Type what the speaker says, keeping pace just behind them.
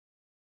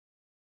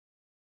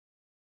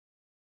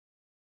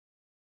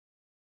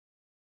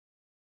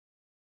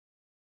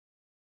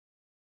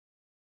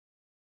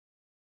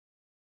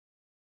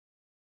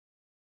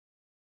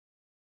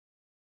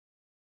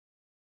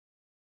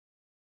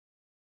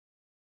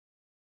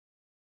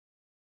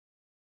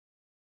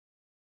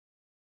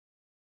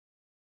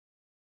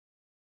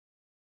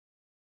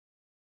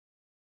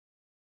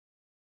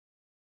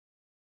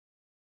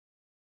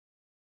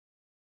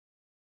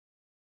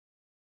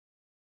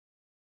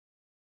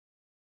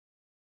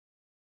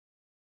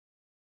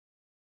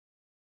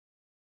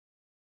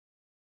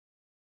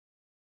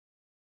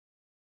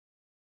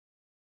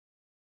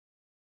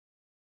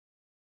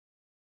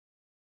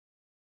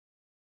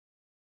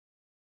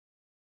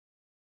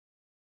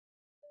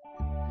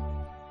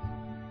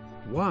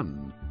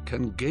One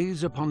can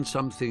gaze upon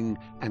something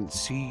and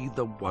see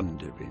the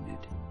wonder in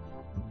it.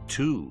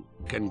 Two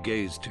can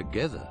gaze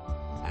together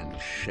and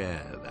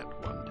share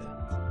that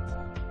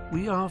wonder.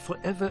 We are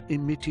forever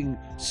emitting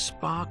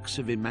sparks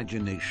of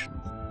imagination,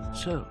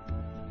 so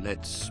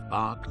let's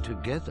spark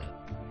together.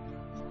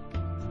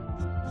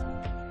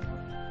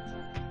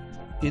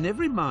 In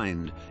every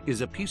mind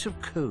is a piece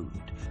of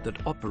code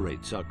that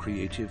operates our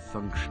creative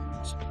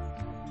functions.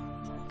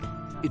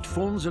 It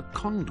forms a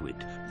conduit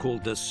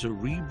called the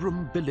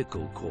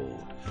cerebrum-umbilical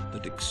cord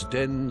that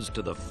extends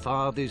to the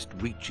farthest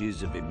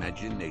reaches of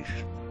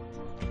imagination.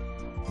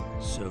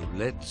 So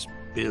let's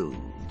build.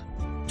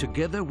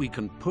 Together we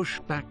can push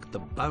back the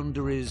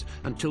boundaries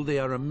until they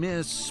are a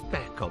mere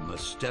speck on the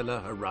stellar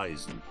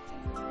horizon.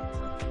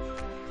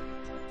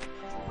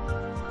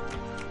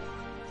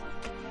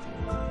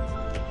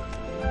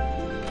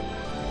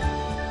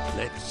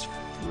 Let's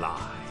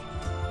fly.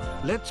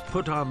 Let's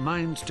put our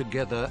minds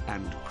together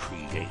and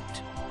create.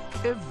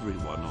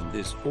 Everyone on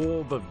this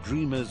orb of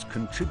dreamers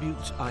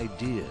contributes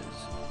ideas.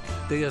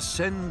 They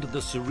ascend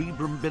the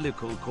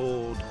cerebrum-umbilical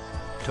cord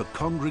to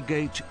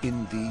congregate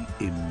in the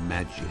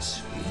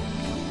Imagisphere,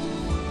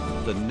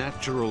 the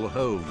natural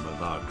home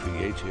of our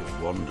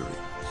creative wanderings.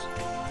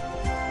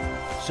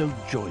 So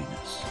join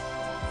us,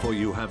 for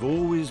you have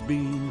always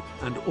been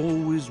and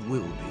always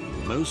will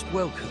be most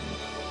welcome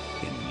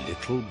in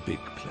Little Big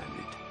Planet.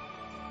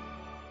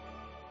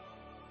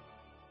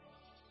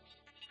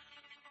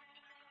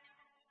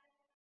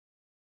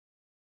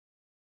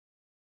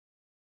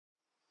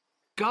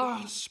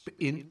 Gasp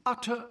in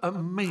utter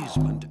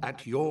amazement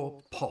at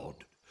your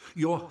pod,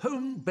 your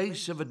home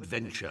base of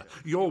adventure,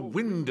 your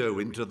window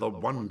into the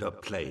wonder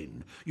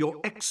plane, your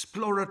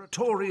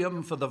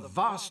exploratorium for the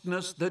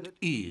vastness that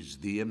is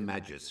the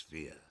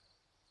Imagisphere.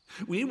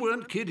 We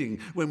weren't kidding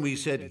when we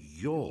said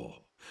your,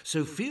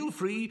 so feel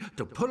free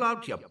to pull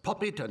out your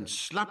poppet and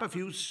slap a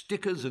few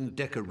stickers and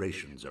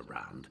decorations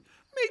around.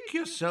 Make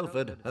yourself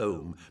at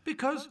home,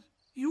 because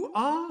you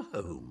are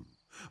home.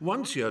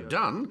 Once you're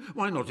done,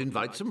 why not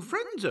invite some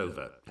friends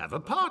over? Have a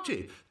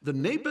party. The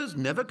neighbors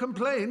never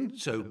complain,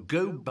 so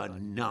go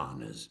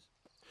bananas.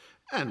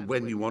 And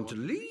when you want to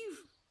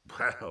leave,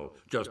 well,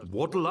 just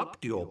waddle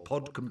up to your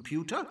pod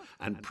computer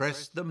and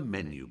press the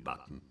menu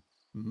button.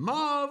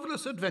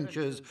 Marvelous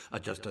adventures are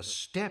just a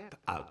step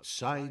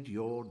outside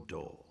your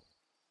door.